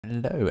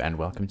Hello and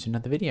welcome to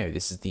another video.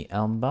 This is the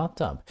Elm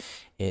Bathtub.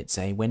 It's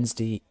a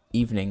Wednesday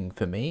evening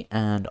for me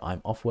and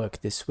I'm off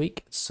work this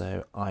week,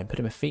 so I'm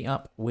putting my feet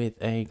up with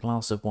a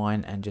glass of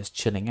wine and just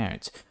chilling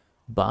out.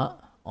 But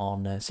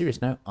on a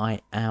serious note, I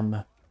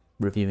am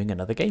reviewing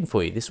another game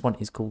for you. This one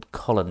is called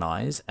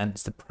Colonize and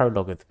it's the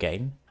prologue of the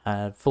game.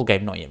 Full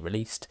game not yet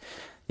released.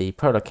 The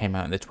prologue came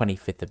out on the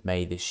 25th of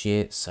May this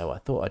year, so I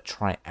thought I'd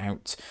try it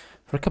out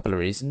for a couple of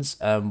reasons.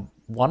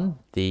 One,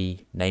 the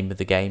name of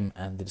the game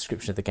and the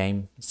description of the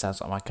game sounds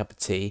like my cup of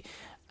tea,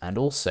 and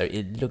also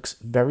it looks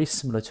very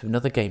similar to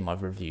another game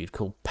I've reviewed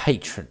called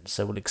Patron,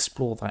 so we'll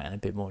explore that in a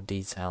bit more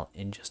detail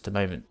in just a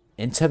moment.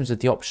 In terms of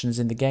the options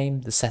in the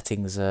game, the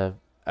settings are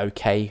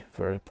okay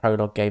for a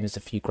prologue game. There's a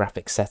few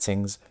graphic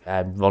settings,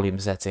 volume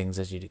settings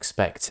as you'd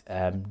expect.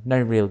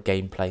 No real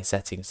gameplay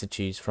settings to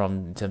choose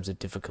from in terms of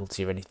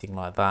difficulty or anything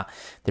like that.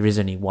 There is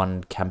only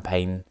one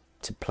campaign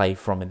to play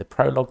from in the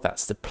prologue.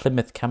 That's the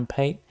Plymouth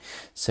campaign.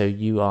 So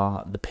you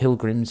are the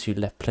pilgrims who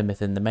left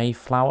Plymouth in the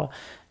Mayflower.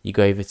 You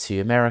go over to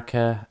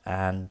America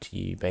and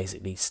you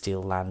basically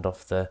steal land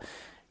off the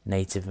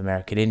Native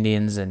American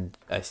Indians, and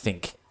I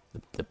think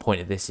the point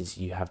of this is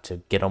you have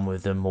to get on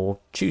with them or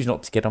choose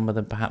not to get on with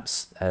them,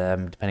 perhaps,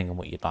 depending on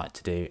what you'd like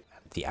to do.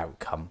 The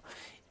outcome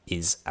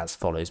is as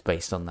follows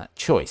based on that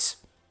choice.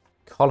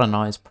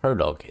 Colonize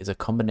Prologue is a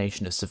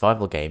combination of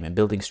survival game and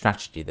building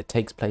strategy that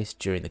takes place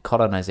during the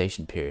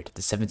colonization period of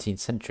the 17th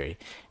century.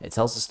 It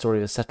tells the story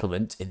of a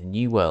settlement in the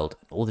New World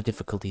and all the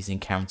difficulties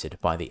encountered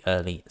by the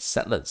early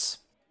settlers.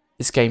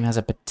 This game has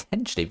a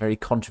potentially very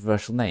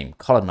controversial name,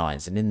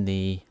 Colonize, and in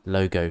the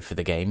logo for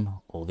the game,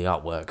 or the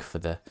artwork for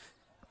the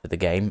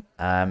game,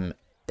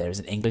 there is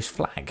an English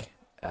flag.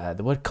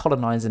 The word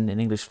colonize in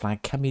an English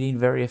flag can be deemed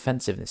very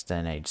offensive in this day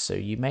and age, so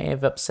you may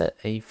have upset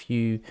a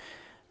few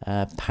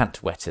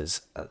pant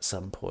wetters at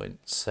some point,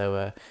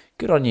 so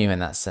good on you in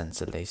that sense,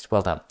 at least.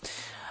 Well done.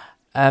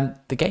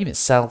 The game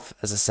itself,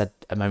 as I said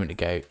a moment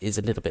ago, is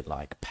a little bit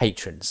like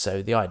Patron.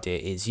 So the idea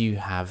is you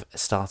have a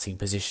starting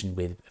position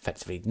with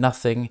effectively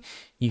nothing.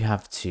 You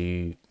have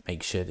to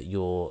make sure that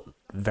your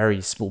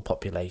very small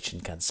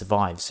population can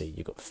survive. So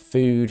you've got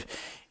food,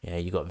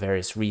 you've got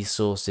various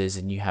resources,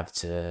 and you have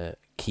to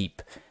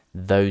keep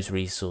those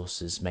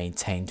resources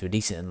maintained to a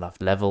decent enough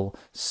level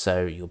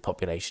so your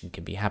population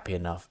can be happy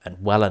enough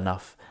and well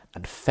enough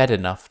and fed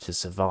enough to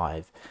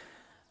survive.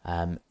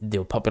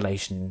 Your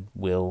population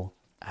will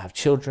have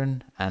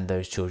children, and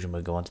those children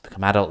will go on to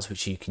become adults,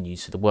 which you can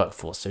use for the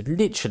workforce. So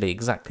literally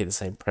exactly the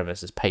same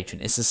premise as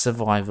Patron. It's a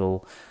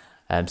survival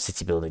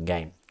city building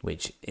game,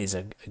 which is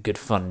a good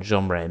fun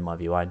genre in my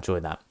view. I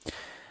enjoy that.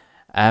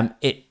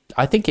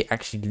 I think it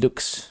actually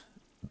looks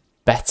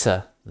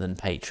better than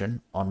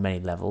Patron on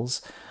many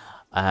levels.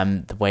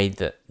 The way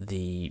that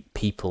the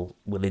people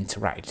will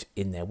interact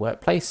in their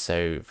workplace.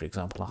 So, for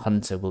example, a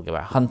hunter will go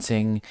out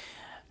hunting,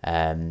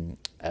 a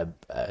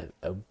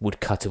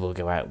woodcutter will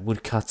go out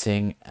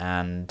woodcutting,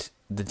 and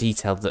the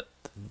detail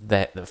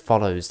that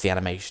follows the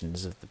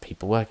animations of the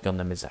people working on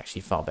them is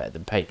actually far better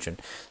than Patron.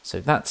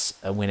 So that's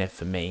a winner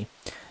for me.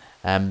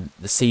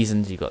 The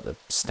seasons, you've got the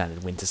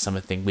standard winter summer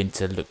thing.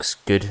 Winter looks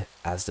good,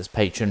 as does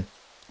Patron,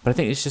 but I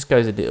think this just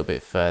goes a little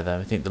bit further.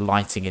 I think the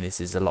lighting in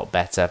this is a lot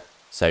better.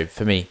 So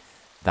for me,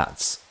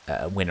 that's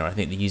a winner. I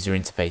think the user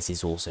interface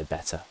is also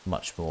better,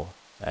 much more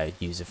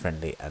user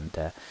friendly,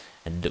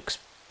 and looks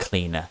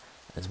cleaner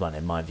as well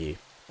in my view.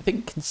 I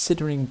think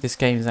considering this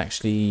game is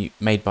actually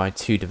made by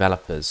two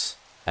developers,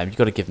 you've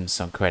got to give them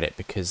some credit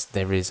because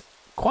there is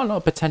quite a lot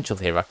of potential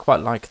here. I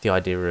quite like the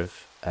idea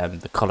of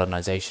the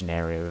colonization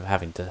area, of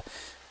having to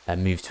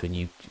move to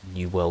a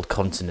new world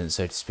continent,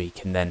 so to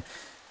speak, and then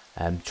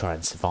try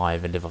and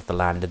survive and live off the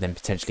land, and then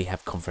potentially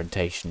have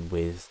confrontation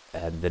with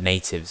the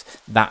natives.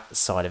 That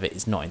side of it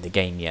is not in the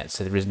game yet,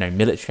 so there is no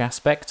military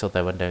aspect,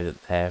 although I know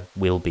that there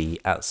will be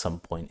at some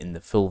point in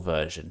the full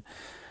version.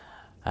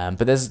 But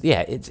there's,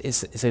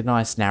 it's a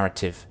nice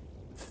narrative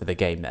for the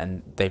game,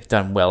 and they've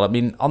done well. I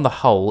mean, on the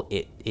whole,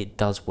 it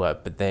does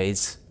work, but there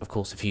is, of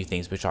course, a few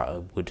things which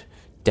I would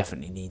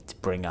definitely need to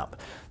bring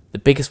up. The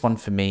biggest one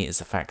for me is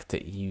the fact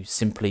that you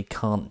simply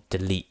can't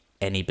delete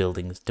any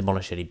buildings,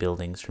 demolish any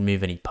buildings,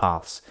 remove any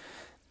paths.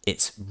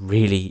 It's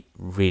really,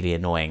 really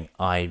annoying.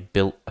 I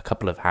built a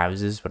couple of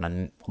houses when I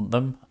didn't want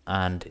them,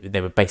 and they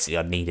were basically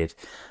unneeded,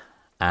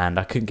 and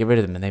I couldn't get rid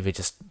of them, and they were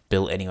just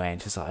built anyway, and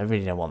just like, I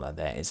really don't want that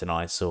there. It's an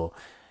eyesore.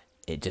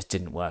 It just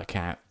didn't work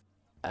out.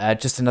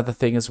 Just another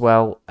thing as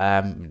well,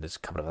 there's a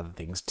couple of other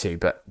things too,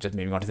 but just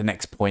moving on to the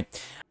next point.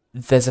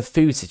 There's a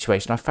food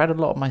situation. I found a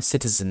lot of my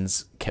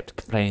citizens kept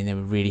complaining they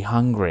were really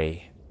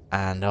hungry,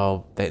 and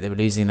they were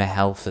losing their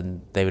health,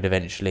 and they would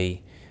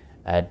eventually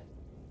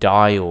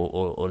die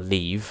or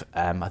leave.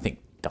 I think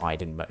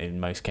died in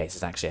most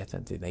cases, actually. I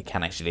don't think they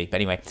can actually leave. But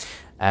anyway,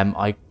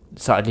 I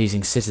started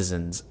losing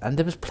citizens, and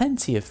there was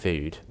plenty of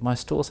food. My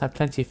stores had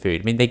plenty of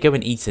food. I mean, they go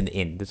and eat in the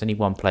inn. There's only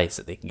one place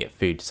that they can get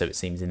food, so it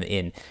seems, in the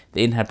inn.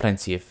 The inn had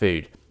plenty of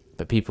food,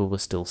 but people were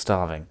still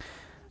starving,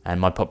 and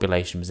my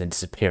population was then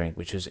disappearing,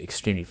 which was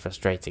extremely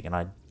frustrating, and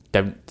I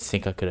don't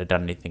think I could have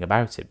done anything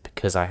about it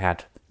because I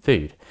had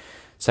food.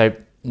 So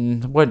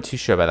weren't too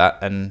sure about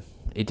that, and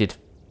it did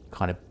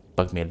kind of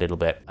bug me a little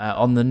bit.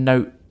 On the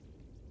note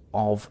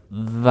of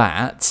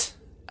that,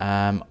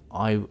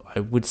 I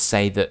would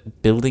say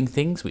that building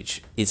things,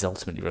 which is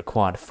ultimately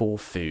required for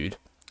food,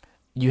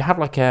 you have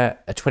like a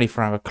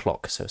 24-hour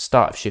clock, so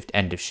start of shift,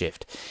 end of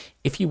shift.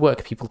 If you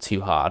work people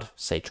too hard,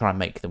 say try and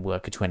make them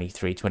work a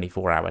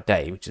 24-hour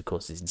day, which of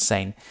course is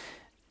insane,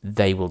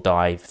 they will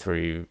die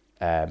through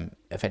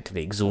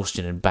effectively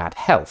exhaustion and bad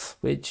health,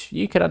 which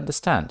you can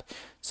understand.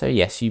 So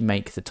yes, you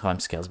make the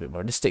timescales a bit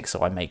more realistic,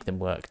 so I make them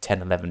work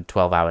 10, 11,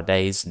 12-hour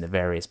days in the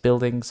various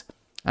buildings,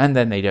 and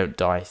then they don't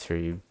die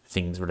through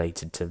things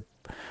related to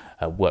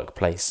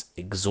workplace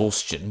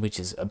exhaustion, which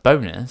is a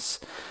bonus.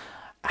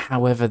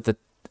 However,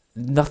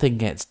 nothing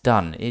gets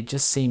done. It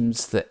just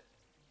seems that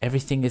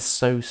everything is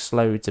so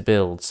slow to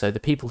build. So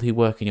the people who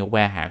work in your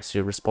warehouse,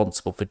 who are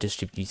responsible for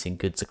distributing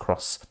goods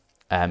across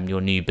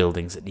your new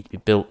buildings that need to be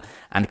built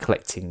and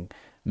collecting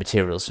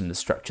materials from the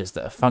structures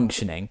that are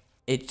functioning,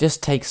 it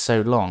just takes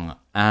so long,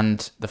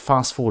 and the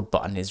fast forward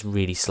button is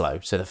really slow.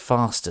 So the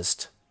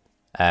fastest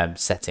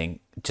setting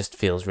just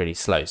feels really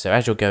slow. So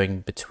as you're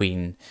going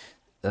between,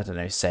 I don't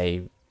know,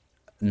 say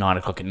 9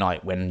 o'clock at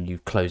night when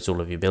you've closed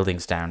all of your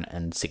buildings down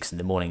and 6 in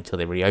the morning until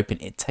they reopen,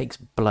 it takes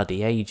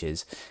bloody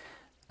ages.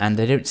 And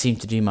they don't seem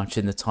to do much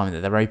in the time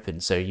that they're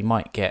open. So you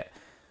might get,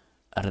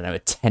 I don't know, a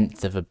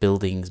tenth of a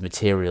building's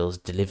materials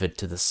delivered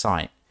to the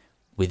site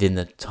within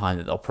the time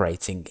that they're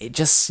operating. It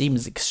just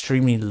seems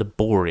extremely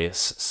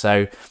laborious.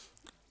 So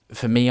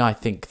for me, I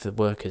think the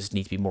workers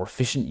need to be more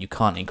efficient. You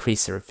can't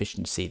increase their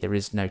efficiency. There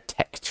is no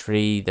tech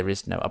tree. There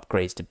is no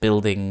upgrades to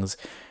buildings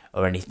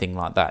or anything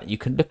like that. You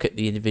can look at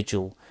the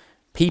individual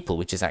people,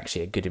 which is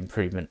actually a good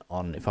improvement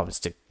on, if I was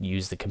to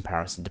use the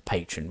comparison to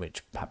Patron,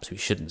 which perhaps we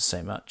shouldn't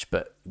so much,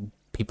 but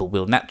people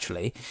will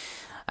naturally,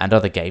 and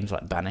other games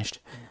like Banished,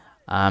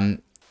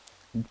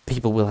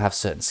 people will have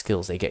certain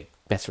skills. They get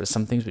better at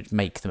some things, which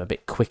make them a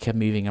bit quicker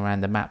moving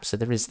around the map, so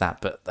there is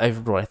that. But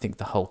overall, I think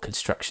the whole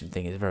construction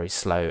thing is very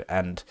slow,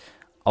 and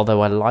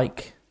although I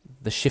like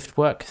the shift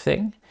work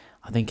thing,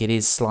 I think it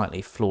is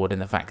slightly flawed in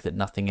the fact that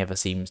nothing ever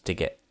seems to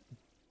get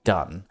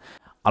done.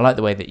 I like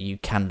the way that you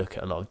can look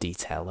at a lot of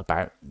detail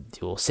about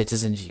your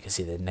citizens. You can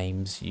see their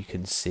names, you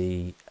can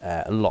see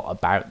a lot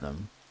about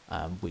them,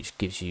 which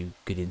gives you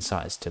good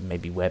insight as to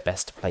maybe where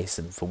best to place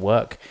them for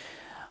work.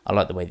 I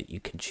like the way that you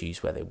can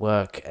choose where they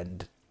work,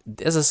 and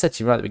as I said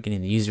to you right at the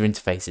beginning, the user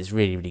interface is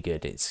really, really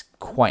good. It's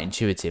quite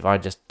intuitive. I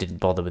just didn't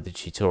bother with the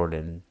tutorial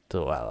and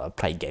thought, well, I've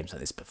played games like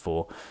this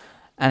before,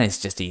 and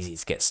it's just easy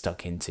to get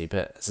stuck into.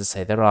 But as I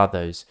say, there are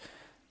those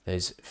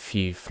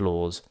few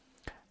flaws.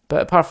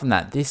 But apart from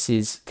that, this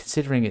is,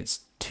 considering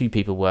it's 2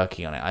 people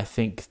working on it, I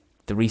think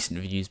the recent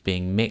reviews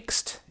being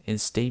mixed in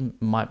Steam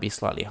might be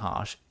slightly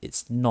harsh.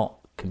 It's not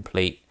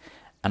complete,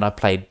 and I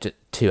played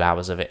 2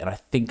 hours of it, and I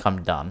think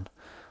I'm done.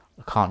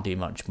 I can't do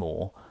much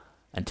more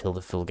until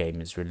the full game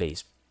is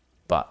released.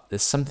 But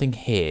there's something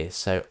here,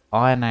 so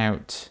iron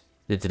out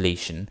the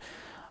deletion,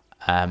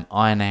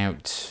 iron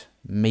out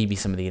maybe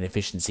some of the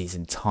inefficiencies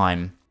in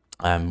time,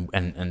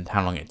 and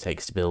how long it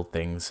takes to build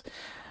things.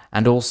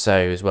 And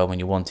also, as well, when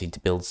you're wanting to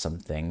build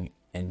something,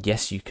 and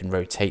yes, you can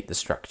rotate the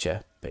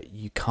structure, but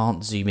you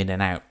can't zoom in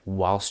and out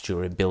whilst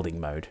you're in building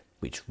mode,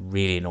 which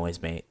really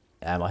annoys me.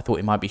 I thought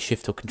it might be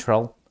shift or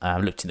control. I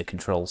looked in the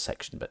controls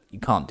section, but you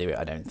can't do it,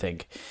 I don't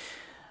think.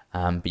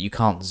 But you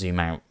can't zoom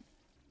out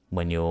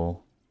when you're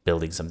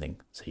building something,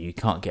 so you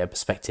can't get a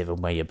perspective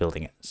on where you're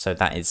building it. So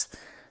that is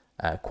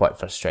quite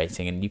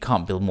frustrating, and you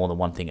can't build more than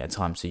one thing at a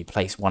time. So you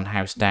place one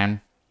house down.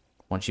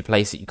 Once you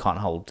place it, you can't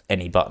hold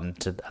any button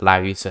to allow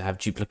you to have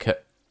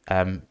duplicate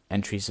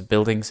entries of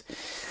buildings.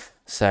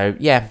 So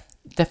yeah,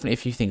 definitely a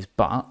few things,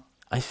 but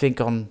I think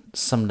on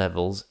some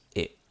levels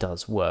it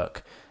does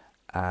work,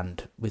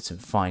 and with some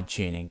fine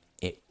tuning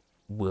it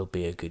will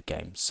be a good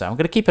game. So I'm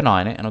going to keep an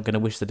eye on it, and I'm going to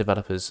wish the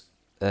developers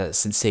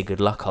sincere good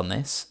luck on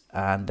this,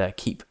 and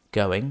keep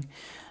going.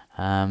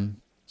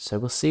 So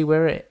we'll see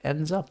where it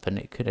ends up, and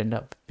it could end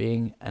up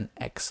being an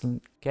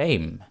excellent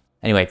game.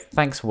 Anyway,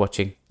 thanks for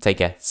watching. Take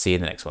care. See you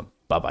in the next one.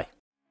 Bye-bye.